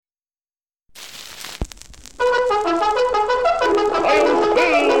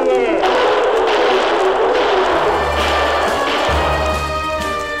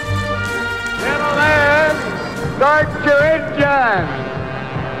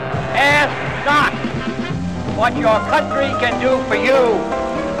Ask not what your country can do for you.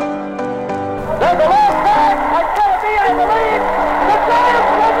 There's a long time. It's going to be, I believe, the Giants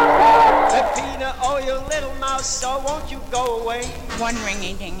will Peppina, oh, you little mouse, so won't you go away? One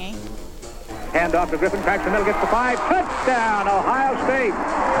ringy-dingy. Hand off to Griffin, cracks the middle, gets the 5. Touchdown, Ohio State.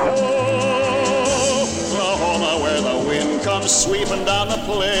 Oklahoma, where the wind comes sweeping down the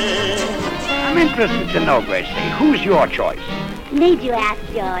plain. I'm interested to know, Gracie, who's your choice? Need you ask,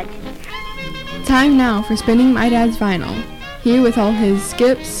 George? Time now for spinning my dad's vinyl. Here with all his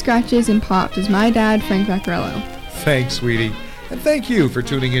skips, scratches, and pops is my dad, Frank Vaccarello. Thanks, sweetie. And thank you for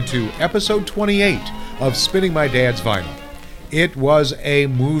tuning into episode 28 of Spinning My Dad's Vinyl. It was a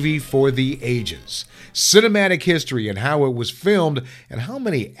movie for the ages. Cinematic history and how it was filmed and how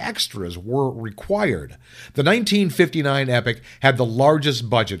many extras were required. The 1959 epic had the largest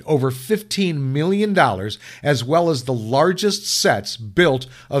budget, over $15 million, as well as the largest sets built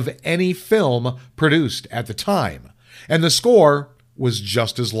of any film produced at the time. And the score was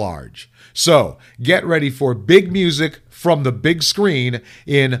just as large. So, get ready for big music from the big screen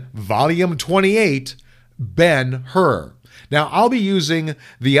in Volume 28, Ben-Hur. Now, I'll be using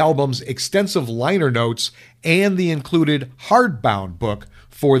the album's extensive liner notes and the included hardbound book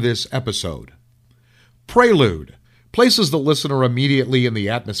for this episode. Prelude places the listener immediately in the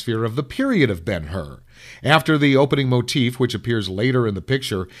atmosphere of the period of Ben-Hur. After the opening motif, which appears later in the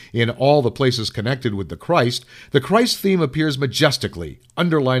picture in all the places connected with the Christ theme appears majestically,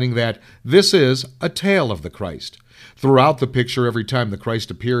 underlining that this is a tale of the Christ. Throughout the picture, every time the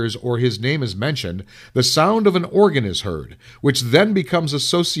Christ appears or his name is mentioned, the sound of an organ is heard, which then becomes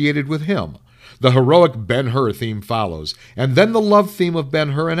associated with him. The heroic Ben-Hur theme follows, and then the love theme of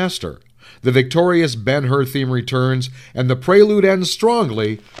Ben-Hur and Esther. The victorious Ben-Hur theme returns, and the prelude ends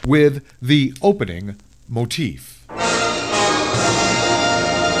strongly with the opening motif.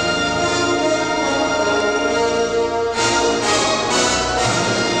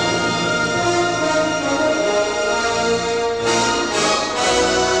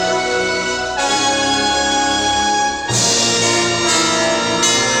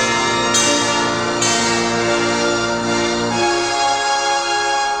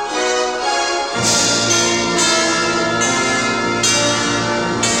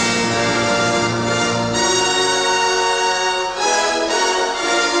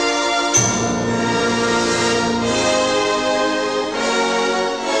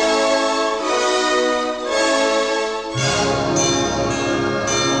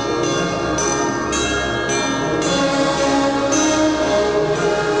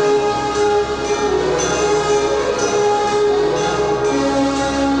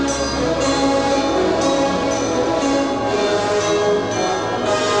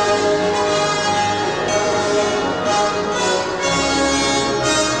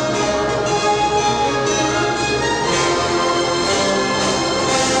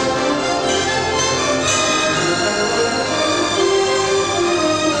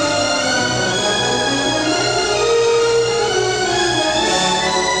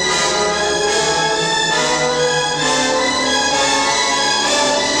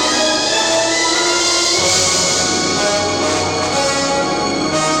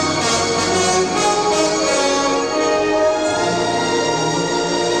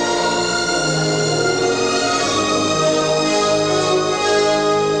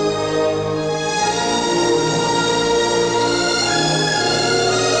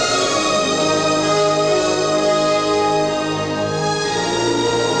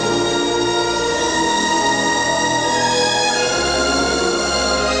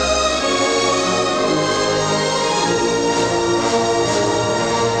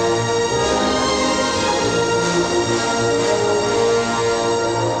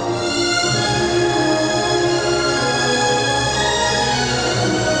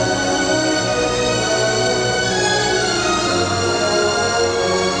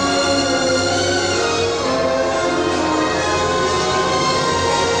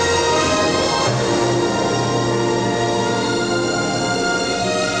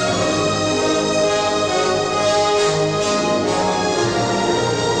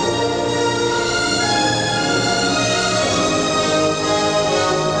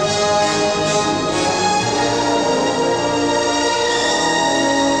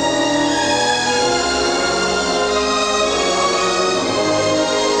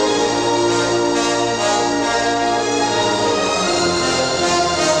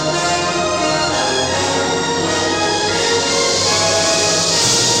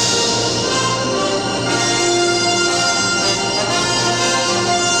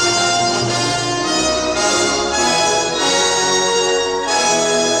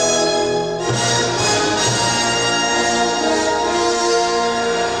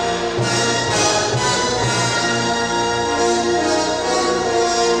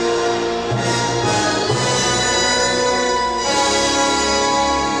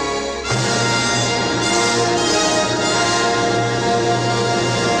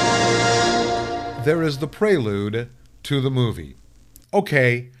 there is the prelude to the movie.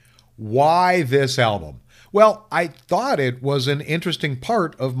 Okay, why this album? Well, I thought it was an interesting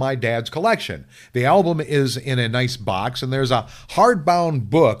part of my dad's collection. The album is in a nice box, and there's a hardbound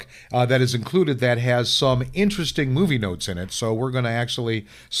book that is included that has some interesting movie notes in it, so we're going to actually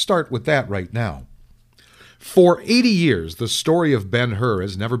start with that right now. For 80 years, the story of Ben-Hur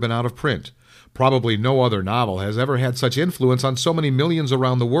has never been out of print. Probably no other novel has ever had such influence on so many millions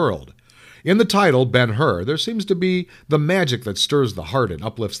around the world. In the title, Ben-Hur, there seems to be the magic that stirs the heart and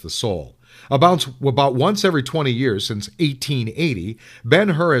uplifts the soul. About once every 20 years since 1880,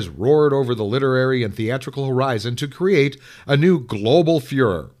 Ben-Hur has roared over the literary and theatrical horizon to create a new global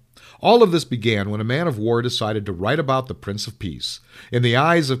furor. All of this began when a man of war decided to write about the Prince of Peace. In the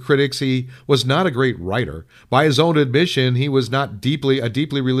eyes of critics, he was not a great writer. By his own admission, he was not a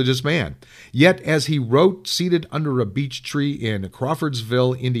deeply religious man. Yet, as he wrote seated under a beech tree in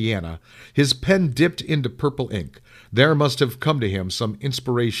Crawfordsville, Indiana, his pen dipped into purple ink. There must have come to him some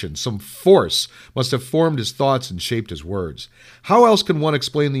inspiration, some force must have formed his thoughts and shaped his words. How else can one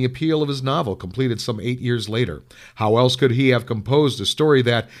explain the appeal of his novel, completed some 8 years later? How else could he have composed a story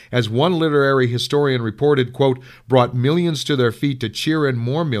that, as one literary historian reported, quote, brought millions to their feet to cheer and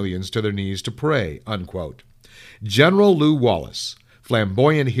more millions to their knees to pray, unquote? General Lew Wallace,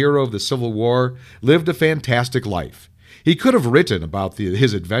 flamboyant hero of the Civil War, lived a fantastic life. He could have written about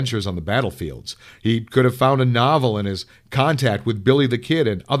his adventures on the battlefields. He could have found a novel in his contact with Billy the Kid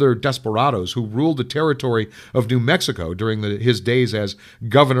and other desperados who ruled the territory of New Mexico during his days as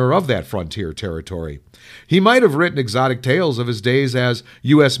governor of that frontier territory. He might have written exotic tales of his days as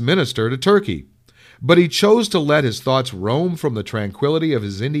U.S. minister to Turkey. But he chose to let his thoughts roam from the tranquility of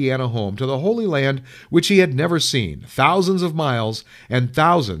his Indiana home to the Holy Land, which he had never seen, thousands of miles and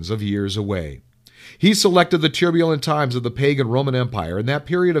thousands of years away. He selected the turbulent times of the pagan Roman Empire and that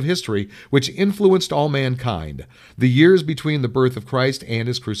period of history which influenced all mankind, the years between the birth of Christ and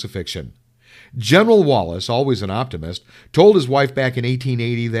his crucifixion. General Wallace, always an optimist, told his wife back in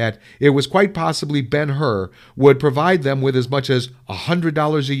 1880 that it was quite possibly Ben-Hur would provide them with as much as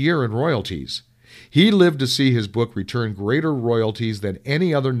 $100 a year in royalties. He lived to see his book return greater royalties than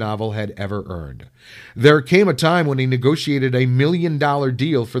any other novel had ever earned. There came a time when he negotiated $1 million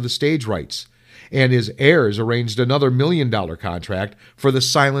deal for the stage rights, and his heirs arranged another $1 million contract for the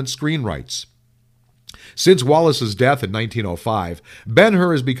silent screen rights. Since Wallace's death in 1905,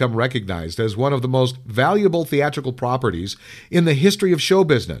 Ben-Hur has become recognized as one of the most valuable theatrical properties in the history of show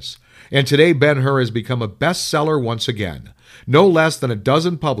business. And today Ben-Hur has become a bestseller once again. No less than a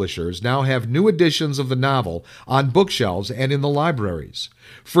dozen publishers now have new editions of the novel on bookshelves and in the libraries.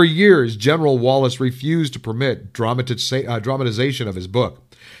 For years, General Wallace refused to permit dramatization of his book.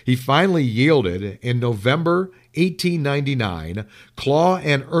 He finally yielded in November 1899. Claw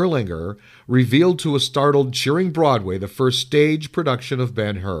and Erlanger revealed to a startled, cheering Broadway the first stage production of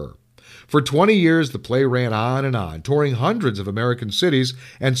Ben-Hur. For 20 years, the play ran on, touring hundreds of American cities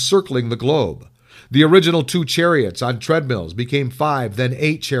and circling the globe. The original 2 chariots on treadmills became 5, then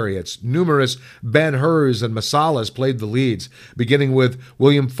 8 chariots. Numerous Ben-Hurs and Masalas played the leads, beginning with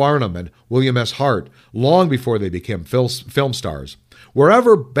William Farnham and William S. Hart, long before they became film stars.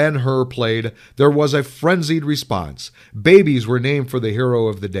 Wherever Ben-Hur played, there was a frenzied response. Babies were named for the hero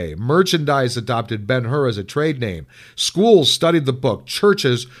of the day. Merchandise adopted Ben-Hur as a trade name. Schools studied the book.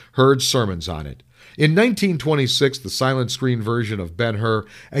 Churches heard sermons on it. In 1926, the silent screen version of Ben-Hur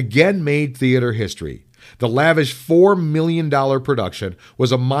again made theater history. The lavish $4 million production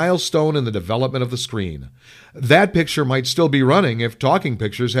was a milestone in the development of the screen. That picture might still be running if talking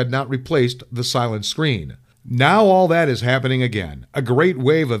pictures had not replaced the silent screen. Now all that is happening again. A great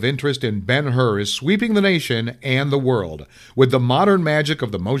wave of interest in Ben-Hur is sweeping the nation and the world. With the modern magic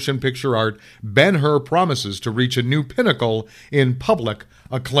of the motion picture art, Ben-Hur promises to reach a new pinnacle in public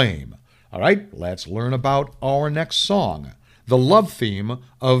acclaim. All right, let's learn about our next song, the love theme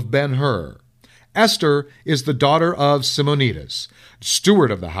of Ben-Hur. Esther is the daughter of Simonides, steward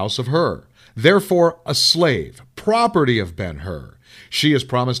of the house of Hur, therefore a slave, property of Ben-Hur. She is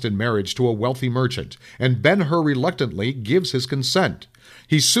promised in marriage to a wealthy merchant, and Ben-Hur reluctantly gives his consent.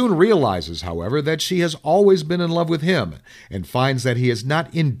 He soon realizes, however, that she has always been in love with him, and finds that he is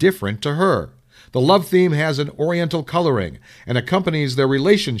not indifferent to her. The love theme has an oriental coloring and accompanies their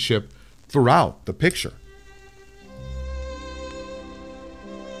relationship throughout the picture.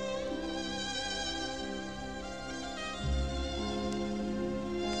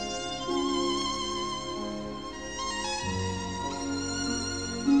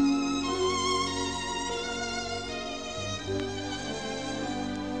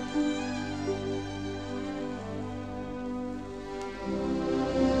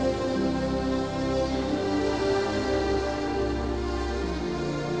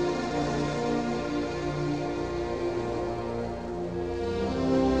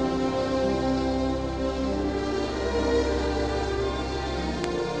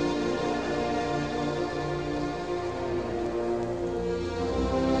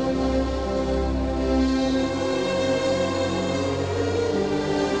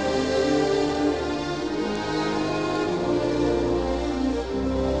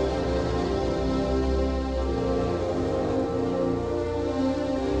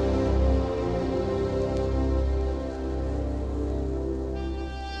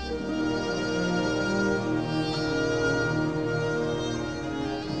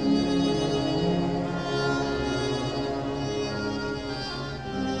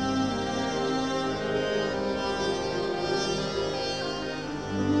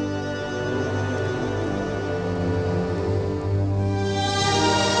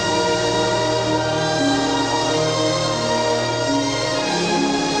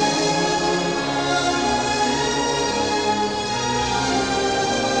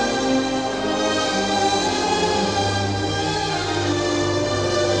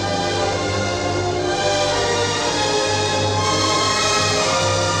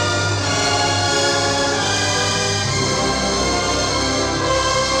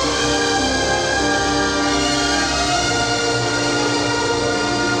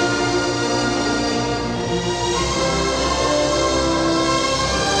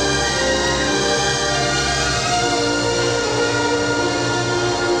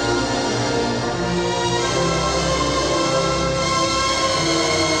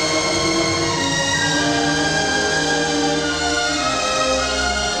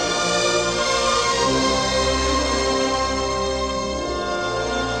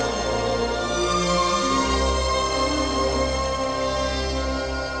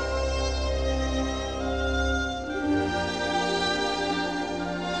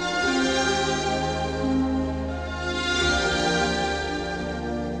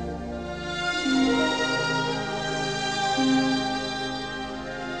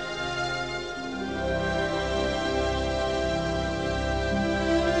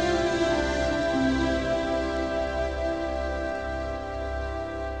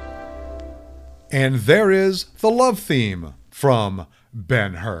 And there is the love theme from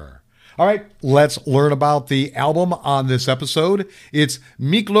Ben-Hur. All right, let's learn about the album on this episode. It's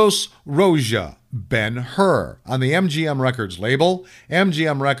Miklos Rozsa, Ben-Hur, on the MGM Records label,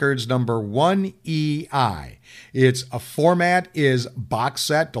 MGM Records number 1EI. Its format is box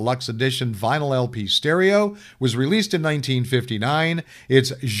set, deluxe edition vinyl LP stereo, was released in 1959.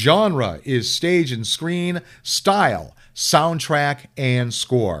 Its genre is stage and screen, style, soundtrack, and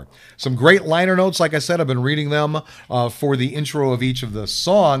score. Some great liner notes. Like I said, I've been reading them for the intro of each of the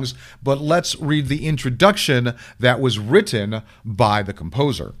songs, but let's read the introduction that was written by the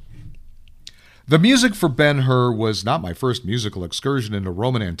composer. The music for Ben-Hur was not my first musical excursion into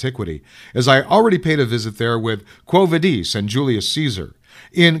Roman antiquity, as I already paid a visit there with Quo Vadis and Julius Caesar.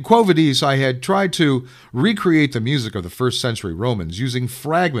 In Quo Vadis, I had tried to recreate the music of the first century Romans using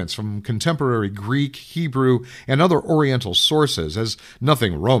fragments from contemporary Greek, Hebrew, and other Oriental sources, as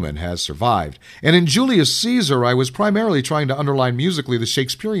nothing Roman has survived. And in Julius Caesar, I was primarily trying to underline musically the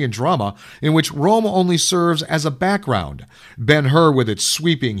Shakespearean drama in which Rome only serves as a background. Ben-Hur, with its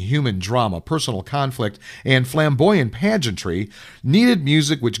sweeping human drama, personal conflict, and flamboyant pageantry, needed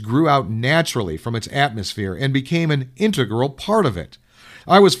music which grew out naturally from its atmosphere and became an integral part of it.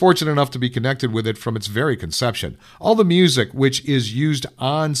 I was fortunate enough to be connected with it from its very conception. All the music which is used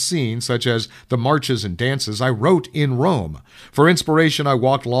on scene, such as the marches and dances, I wrote in Rome. For inspiration, I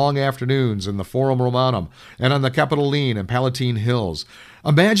walked long afternoons in the Forum Romanum and on the Capitoline and Palatine Hills,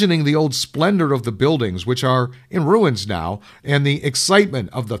 imagining the old splendor of the buildings, which are in ruins now, and the excitement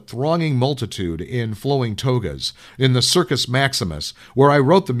of the thronging multitude in flowing togas, in the Circus Maximus, where I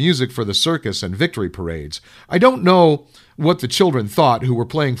wrote the music for the circus and victory parades. I don't know what the children thought who were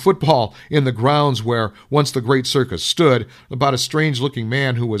playing football in the grounds where once the great circus stood, about a strange-looking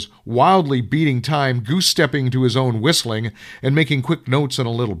man who was wildly beating time, goose-stepping to his own whistling, and making quick notes in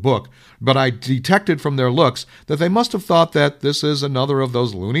a little book, but I detected from their looks that they must have thought that this is another of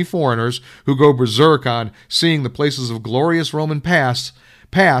those loony foreigners who go berserk on seeing the places of glorious Roman past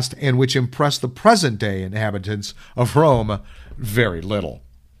and which impress the present-day inhabitants of Rome very little.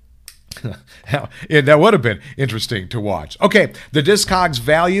 That would have been interesting to watch. Okay, the Discogs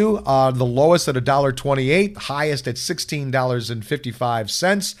value, the lowest at $1.28, highest at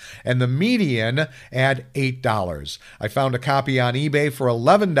 $16.55, and the median at $8. I found a copy on eBay for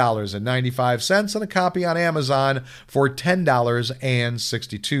 $11.95 and a copy on Amazon for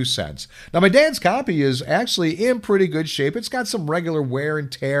 $10.62. Now, my dad's copy is actually in pretty good shape. It's got some regular wear and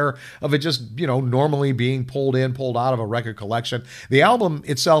tear of it just, normally being pulled out of a record collection. The album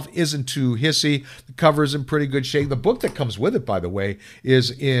itself isn't too hissy. The cover's in pretty good shape. The book that comes with it, by the way,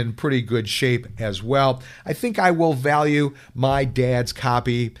 is in pretty good shape as well. I think I will value my dad's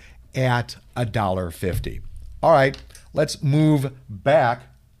copy at $1.50. All right, let's move back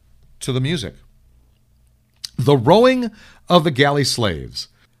to the music. The Rowing of the Galley Slaves.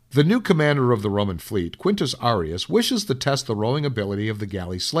 The new commander of the Roman fleet, Quintus Arrius, wishes to test the rowing ability of the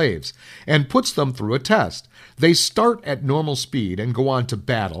galley slaves and puts them through a test. They start at normal speed and go on to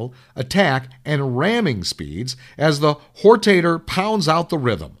battle, attack, and ramming speeds as the hortator pounds out the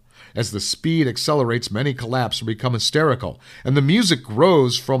rhythm. As the speed accelerates, many collapse or become hysterical, and the music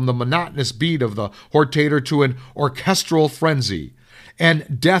grows from the monotonous beat of the hortator to an orchestral frenzy.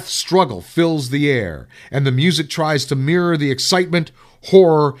 And death struggle fills the air, and the music tries to mirror the excitement,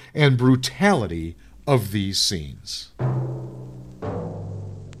 horror, and brutality of these scenes.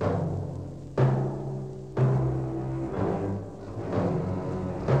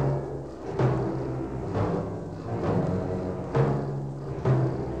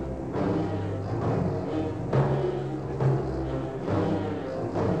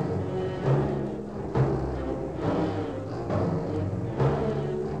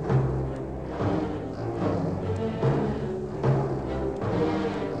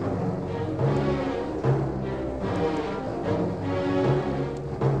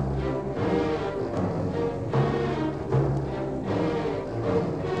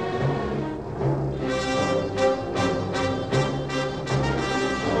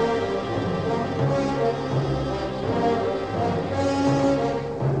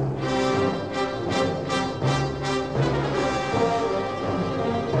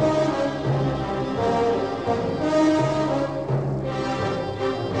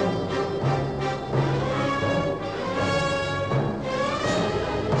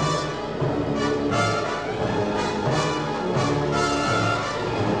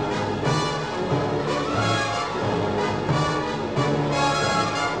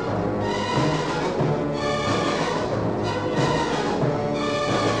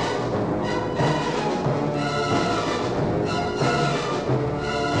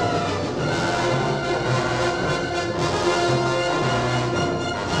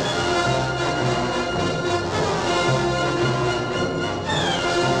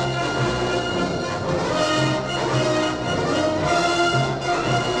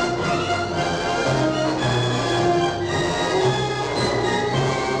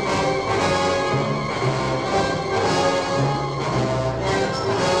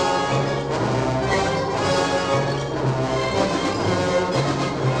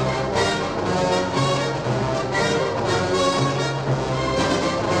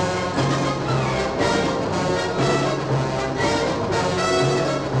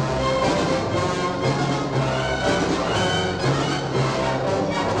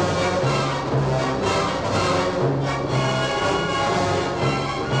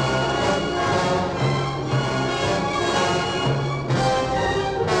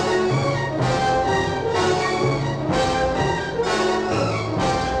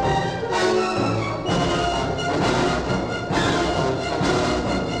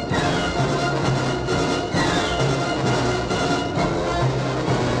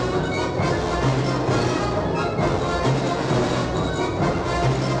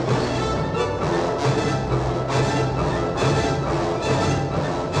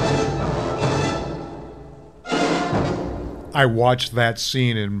 I watched that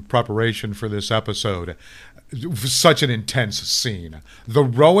scene in preparation for this episode. Such an intense scene. The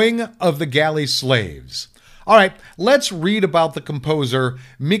rowing of the galley slaves. All right, let's read about the composer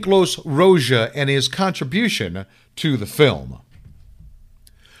Miklos Rozsa and his contribution to the film.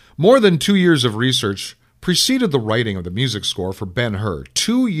 More than 2 years of research preceded the writing of the music score for Ben-Hur.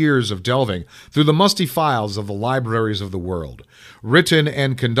 2 years of delving through the musty files of the libraries of the world. Written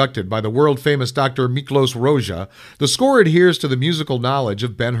and conducted by the world-famous Dr. Miklos Rozsa, the score adheres to the musical knowledge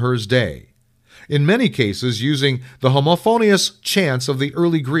of Ben-Hur's day, in many cases using the homophonious chants of the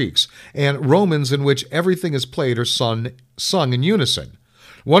early Greeks and Romans in which everything is played or sung in unison.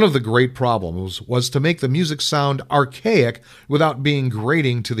 One of the great problems was to make the music sound archaic without being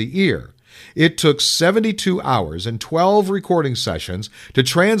grating to the ear. It took 72 hours and 12 recording sessions to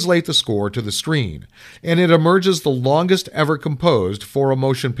translate the score to the screen, and it emerges the longest ever composed for a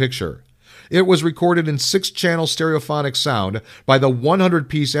motion picture. It was recorded in 6-channel stereophonic sound by the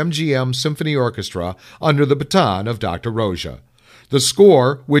 100-piece MGM Symphony Orchestra under the baton of Dr. Rozsa. The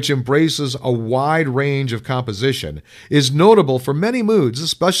score, which embraces a wide range of composition, is notable for many moods,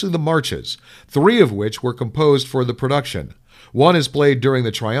 especially the marches, 3 of which were composed for the production. One is played during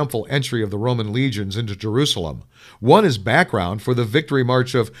the triumphal entry of the Roman legions into Jerusalem. One is background for the victory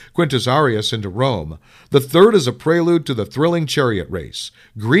march of Quintus Arrius into Rome. The third is a prelude to the thrilling chariot race.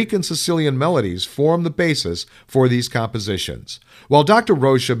 Greek and Sicilian melodies form the basis for these compositions. While Dr.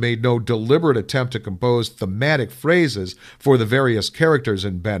 Rozsa made no deliberate attempt to compose thematic phrases for the various characters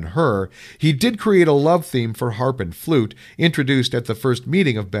in Ben-Hur, he did create a love theme for harp and flute introduced at the first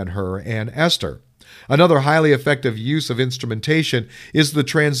meeting of Ben-Hur and Esther. Another highly effective use of instrumentation is the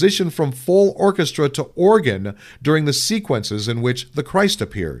transition from full orchestra to organ during the sequences in which the Christ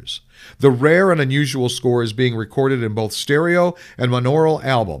appears. The rare and unusual score is being recorded in both stereo and monaural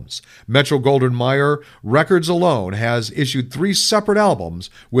albums. Metro-Goldwyn-Mayer Records alone has issued 3 separate albums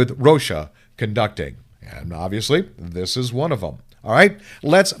with Rozsa conducting. And obviously, this is one of them. All right,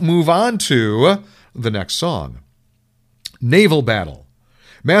 let's move on to the next song. Naval Battle.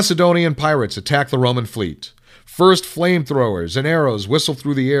 Macedonian pirates attack the Roman fleet. First, flamethrowers and arrows whistle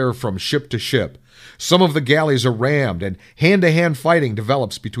through the air from ship to ship. Some of the galleys are rammed, and hand-to-hand fighting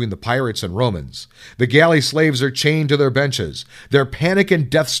develops between the pirates and Romans. The galley slaves are chained to their benches. Their panic and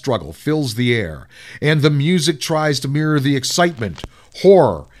death struggle fills the air, and the music tries to mirror the excitement,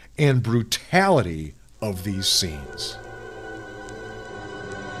 horror, and brutality of these scenes.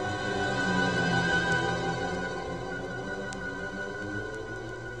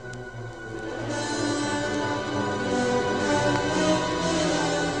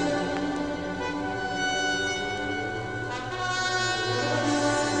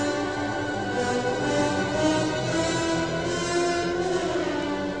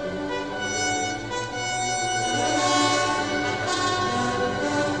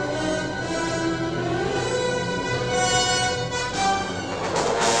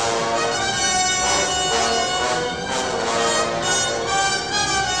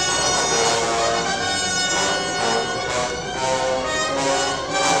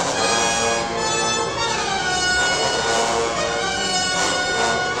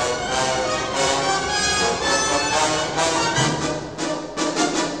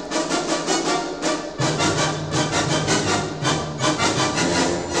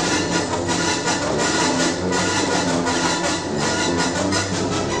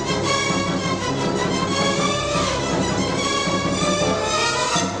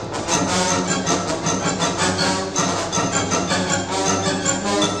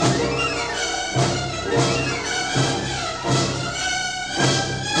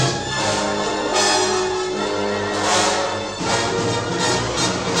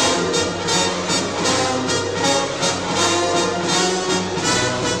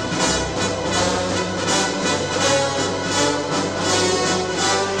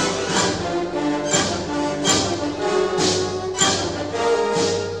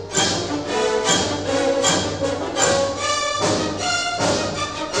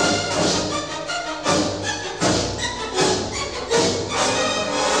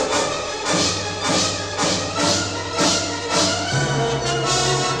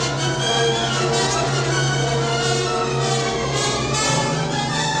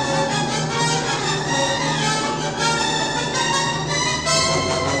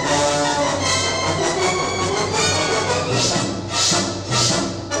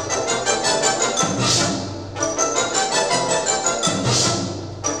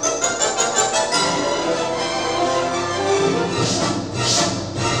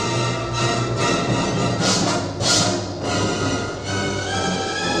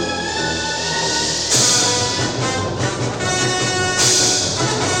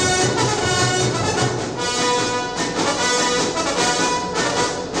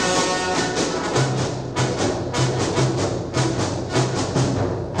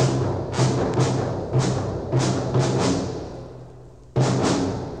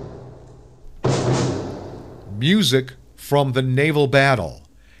 music from the Naval Battle.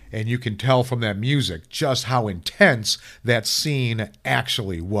 And you can tell from that music just how intense that scene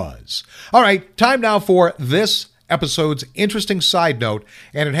actually was. All right, time now for this episode's interesting side note,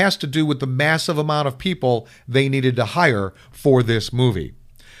 and it has to do with the massive amount of people they needed to hire for this movie.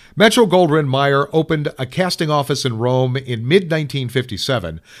 Metro-Goldwyn-Mayer opened a casting office in Rome in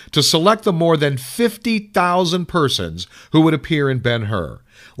mid-1957 to select the more than 50,000 persons who would appear in Ben-Hur.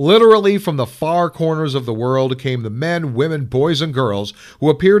 Literally from the far corners of the world came the men, women, boys, and girls who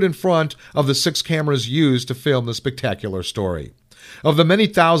appeared in front of the 6 cameras used to film the spectacular story. Of the many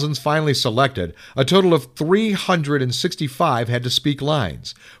thousands finally selected, a total of 365 had to speak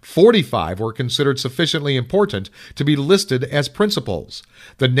lines. 45 were considered sufficiently important to be listed as principals.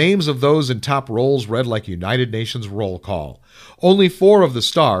 The names of those in top roles read like United Nations roll call. Only 4 of the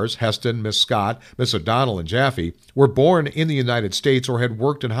stars, Heston, Miss Scott, Miss O'Donnell, and Jaffe, were born in the United States or had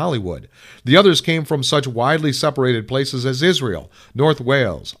worked in Hollywood. The others came from such widely separated places as Israel, North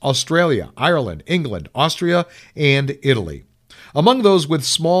Wales, Australia, Ireland, England, Austria, and Italy. Among those with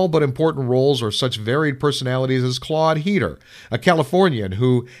small but important roles are such varied personalities as Claude Heater, a Californian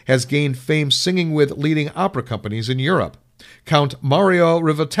who has gained fame singing with leading opera companies in Europe; Count Mario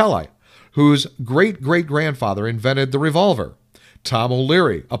Rivatelli, whose great-great-grandfather invented the revolver; Tom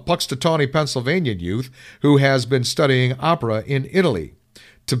O'Leary, a Puxtawney, Pennsylvania youth who has been studying opera in Italy;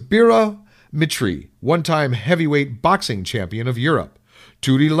 Tibira Mitri, one-time heavyweight boxing champion of Europe;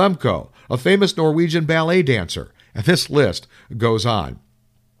 Tudi Lemko, a famous Norwegian ballet dancer, and this list goes on.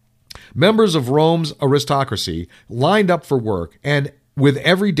 Members of Rome's aristocracy lined up for work, and with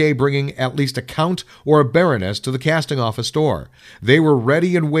every day bringing at least a count or a baroness to the casting office door. They were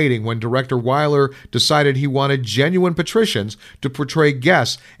ready and waiting when director Weiler decided he wanted genuine patricians to portray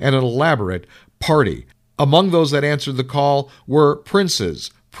guests at an elaborate party. Among those that answered the call were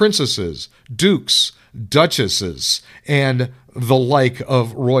princes, princesses, dukes, duchesses, and the like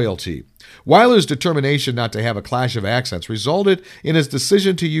of royalty. Weiler's determination not to have a clash of accents resulted in his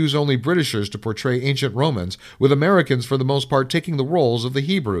decision to use only Britishers to portray ancient Romans, with Americans for the most part taking the roles of the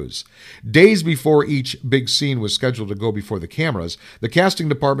Hebrews. Days before each big scene was scheduled to go before the cameras, the casting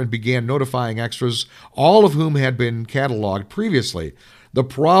department began notifying extras, all of whom had been cataloged previously. The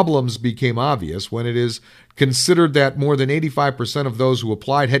problems became obvious when it is considered that more than 85% of those who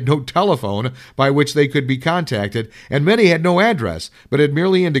applied had no telephone by which they could be contacted, and many had no address, but had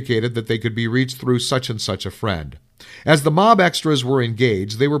merely indicated that they could be reached through such and such a friend. As the mob extras were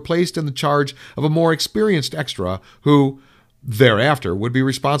engaged, they were placed in the charge of a more experienced extra who thereafter would be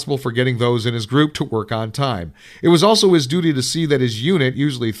responsible for getting those in his group to work on time. It was also his duty to see that his unit,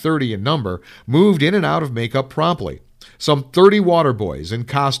 usually 30 in number, moved in and out of makeup promptly. Some 30 water boys in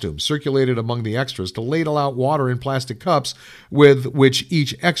costumes circulated among the extras to ladle out water in plastic cups with which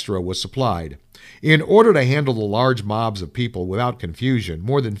each extra was supplied. In order to handle the large mobs of people without confusion,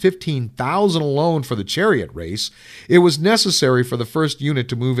 more than 15,000 alone for the chariot race, it was necessary for the first unit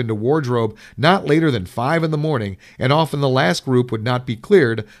to move into wardrobe not later than 5 in the morning, and often the last group would not be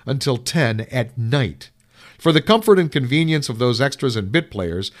cleared until 10 at night. For the comfort and convenience of those extras and bit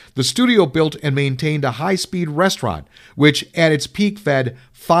players, the studio built and maintained a high-speed restaurant, which at its peak fed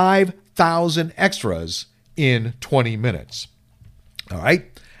 5,000 extras in 20 minutes. All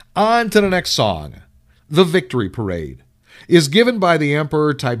right, on to the next song. The Victory Parade is given by the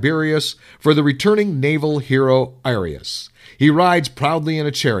Emperor Tiberius for the returning naval hero Arrius. He rides proudly in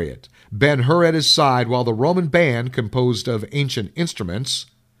a chariot, Ben-Hur at his side, while the Roman band, composed of ancient instruments,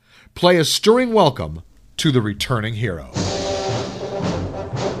 play a stirring welcome to the returning hero.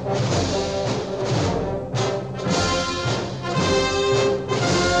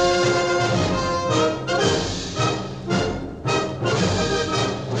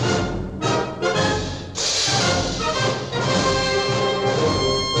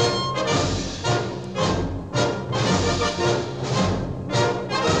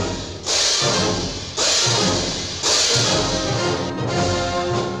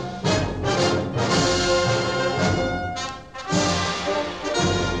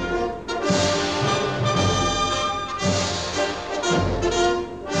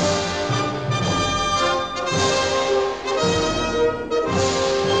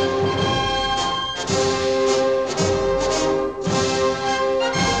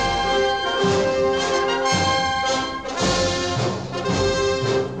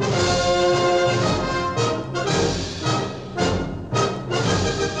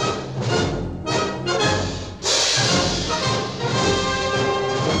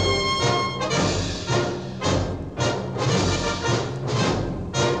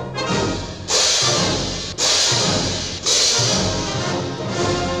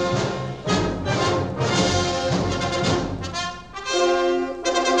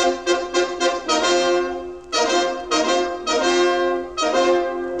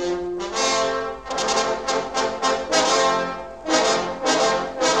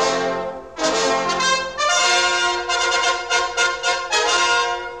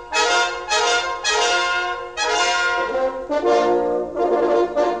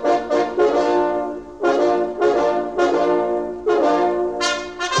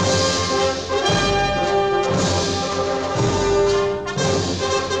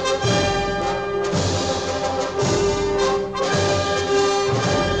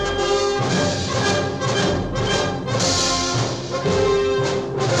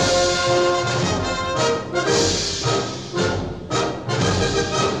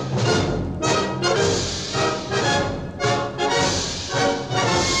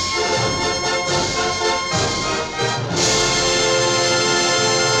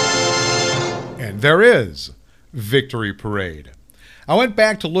 there is Victory Parade. I went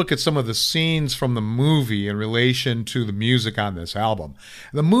back to look at some of the scenes from the movie in relation to the music on this album.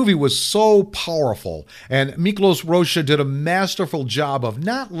 The movie was so powerful, and Miklos Rozsa did a masterful job of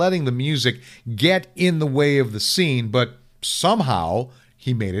not letting the music get in the way of the scene, but somehow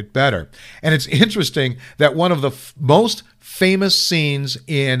he made it better. And it's interesting that one of the most famous scenes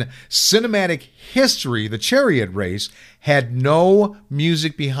in cinematic history, the chariot race, had no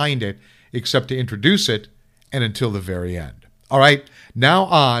music behind it except to introduce it and until the very end. All right, now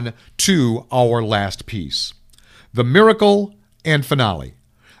on to our last piece, the miracle and finale.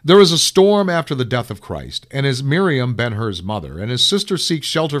 There is a storm after the death of Christ, and as Miriam, Ben-Hur's mother, and his sister seek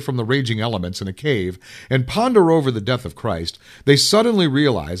shelter from the raging elements in a cave and ponder over the death of Christ, they suddenly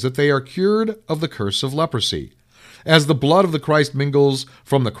realize that they are cured of the curse of leprosy. As the blood of the Christ mingles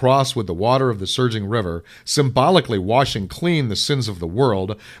from the cross with the water of the surging river, symbolically washing clean the sins of the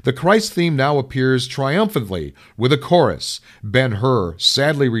world, the Christ theme now appears triumphantly with a chorus. Ben-Hur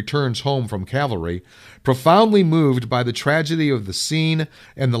sadly returns home from cavalry, profoundly moved by the tragedy of the scene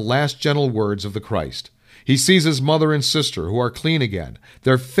and the last gentle words of the Christ. He sees his mother and sister, who are clean again.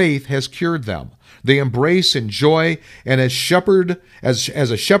 Their faith has cured them. They embrace in joy, and as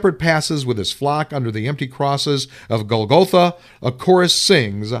a shepherd passes with his flock under the empty crosses of Golgotha, a chorus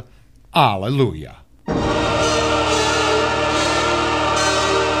sings, Alleluia.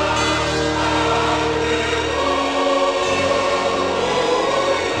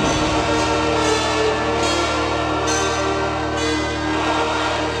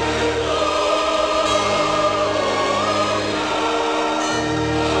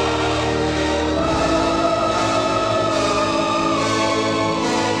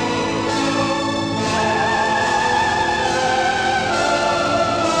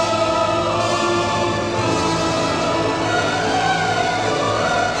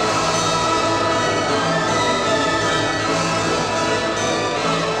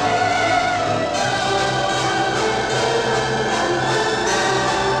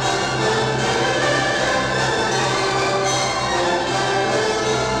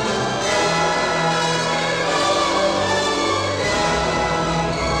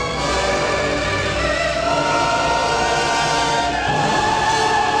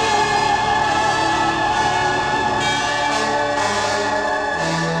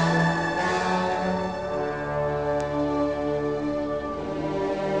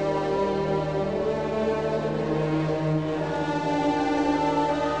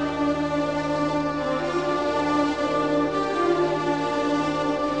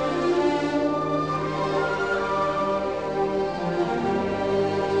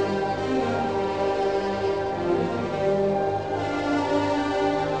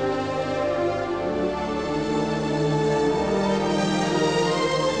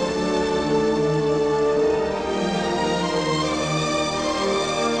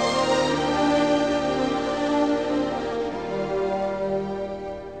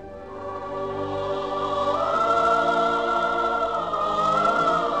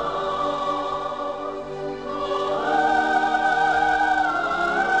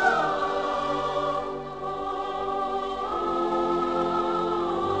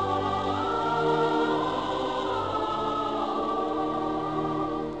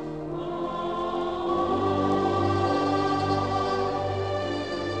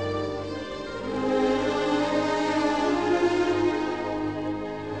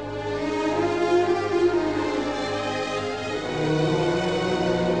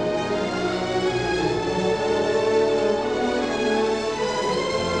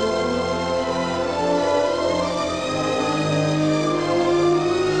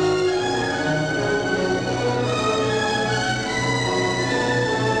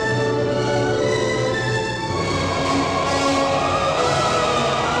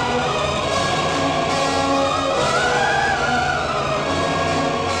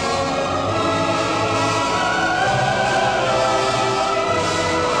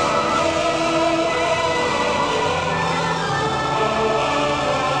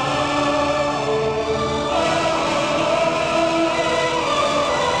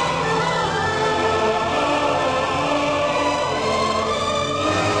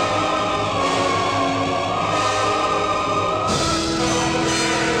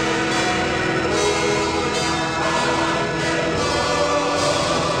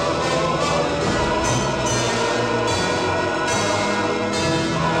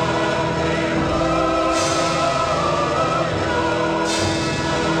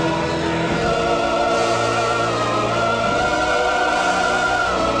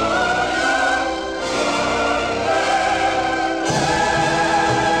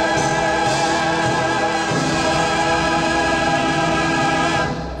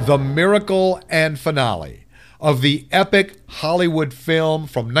 the miracle and finale of the epic Hollywood film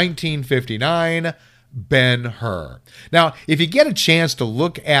from 1959, Ben-Hur. Now, if you get a chance to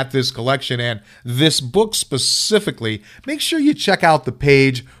look at this collection and this book specifically, make sure you check out the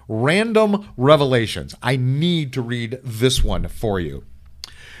page Random Revelations. I need to read this one for you.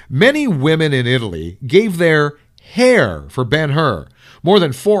 Many women in Italy gave their hair for Ben-Hur. More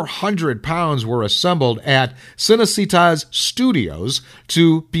than 400 pounds were assembled at Cinecittà's studios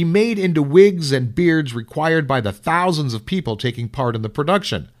to be made into wigs and beards required by the thousands of people taking part in the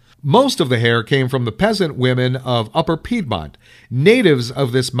production. Most of the hair came from the peasant women of Upper Piedmont, natives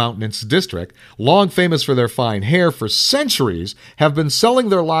of this mountainous district, long famous for their fine hair for centuries, have been selling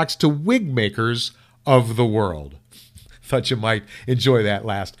their locks to wig makers of the world. Thought you might enjoy that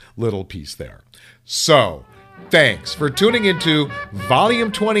last little piece there. So, thanks for tuning into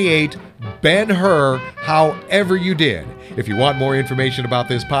Volume 28, Ben-Hur, However You Did. If you want more information about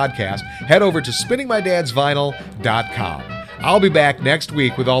this podcast, head over to spinningmydadsvinyl.com. I'll be back next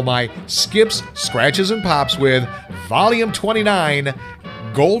week with all my skips, scratches, and pops with Volume 29,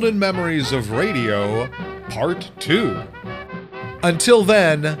 Golden Memories of Radio, Part 2. Until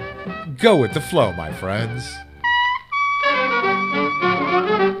then, go with the flow, my friends.